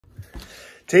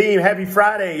Team, happy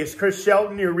Friday. It's Chris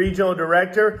Shelton, your regional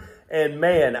director. And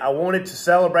man, I wanted to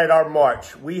celebrate our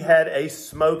March. We had a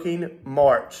smoking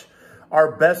March.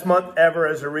 Our best month ever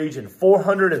as a region.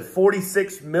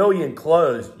 446 million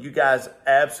closed. You guys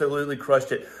absolutely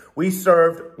crushed it. We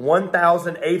served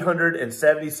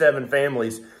 1,877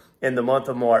 families in the month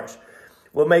of March.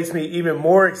 What makes me even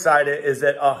more excited is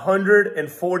that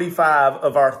 145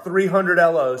 of our 300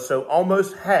 LOs, so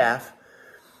almost half,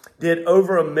 did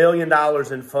over $1 million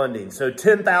in funding. So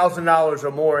 $10,000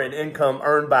 or more in income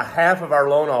earned by half of our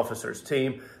loan officers.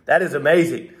 Team, that is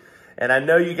amazing. And I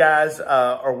know you guys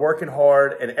are working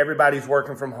hard and everybody's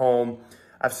working from home.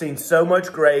 I've seen so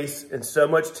much grace and so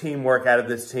much teamwork out of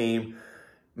this team.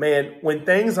 Man, when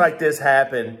things like this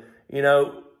happen, you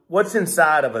know, what's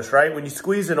inside of us, right? When you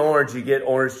squeeze an orange, you get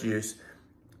orange juice.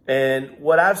 And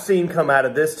what I've seen come out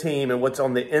of this team and what's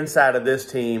on the inside of this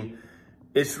team,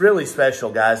 it's really special,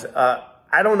 guys.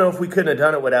 I don't know if we couldn't have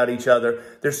done it without each other.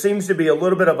 There seems to be a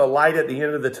little bit of a light at the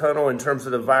end of the tunnel in terms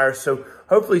of the virus. So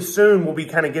hopefully soon we'll be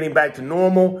kind of getting back to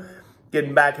normal,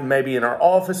 getting back and maybe in our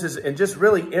offices and just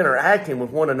really interacting with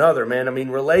one another, man. I mean,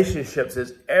 relationships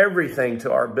is everything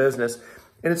to our business.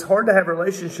 And it's hard to have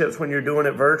relationships when you're doing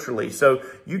it virtually. So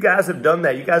you guys have done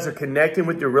that. You guys are connecting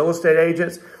with your real estate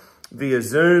agents via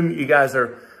Zoom. You guys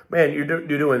are, man, you're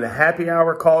doing the happy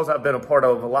hour calls. I've been a part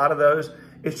of a lot of those.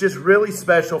 It's just really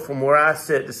special from where I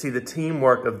sit to see the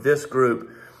teamwork of this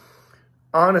group.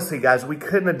 Honestly, guys, we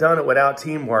couldn't have done it without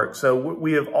teamwork. So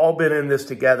we have all been in this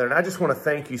together. And I just want to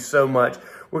thank you so much.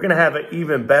 We're going to have an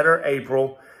even better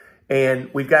April.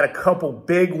 And we've got a couple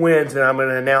big wins that I'm going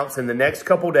to announce in the next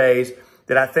couple days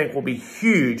that I think will be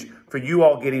huge for you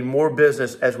all getting more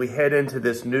business as we head into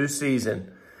this new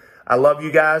season. I love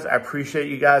you guys. I appreciate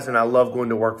you guys. And I love going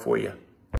to work for you.